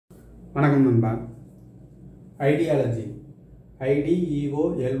வணக்கம் நண்பா. Ideology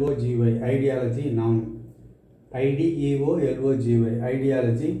IDEOLOGY ideology noun. IDEOLOGY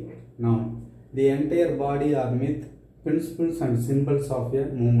ideology noun. The entire body or myth, principles and symbols of a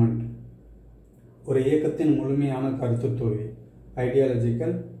movement. ஒரு இயக்கத்தின் முழுமையான கருத்துத்தொகுதி.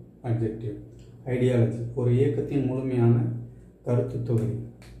 Ideological adjective. Ideology ஒரு இயக்கத்தின் முழுமையான கருத்துத்தொகுதி.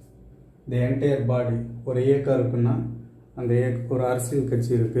 The entire body ஒரு இயக்கம் இருக்குன்னா அந்த ஒரு அரசியல்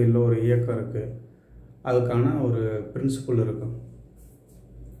கட்சி இருக்குது, இல்லை ஒரு இயக்கம் இருக்குது, அதுக்கான ஒரு பிரின்சிபல் இருக்கும்.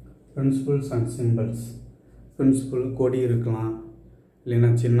 Principles and symbols. பிரின்சிபல் கொடி இருக்கலாம், இல்லைன்னா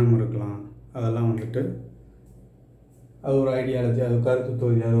சின்னம் இருக்கலாம், அதெல்லாம் வந்துட்டு அது ஒரு ஐடியாலஜி, அது கருத்து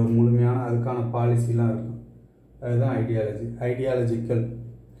தொகுதி, அது ஒரு முழுமையான அதுக்கான பாலிசிலாம் இருக்கும். அதுதான் ஐடியாலஜி. ஐடியாலஜிக்கல்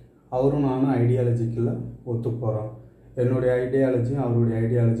அவரும் நானும் ஐடியாலஜிக்கலாக ஒத்து போகிறோம். என்னுடைய ஐடியாலஜியும் அவருடைய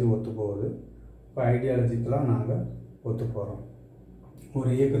ஐடியாலஜி ஒத்து போகுது. இப்போ ஐடியாலஜிக்கலாக நாங்கள் ஒத்து போகிறோம். ஒரு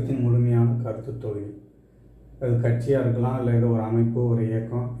இயக்கத்தின் முழுமையான கருத்து தொகுதி. அது கட்சியாக இருக்கலாம், இல்லை ஏதோ ஒரு அமைப்பு, ஒரு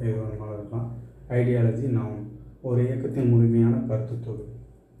இயக்கம், ஏதோ ஒன்றாக இருக்கலாம். ஐடியாலஜி noun ஒரு இயக்கத்தின் முழுமையான கருத்து தொகுதி.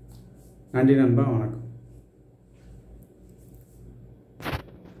 நன்றி நண்பா, வணக்கம்.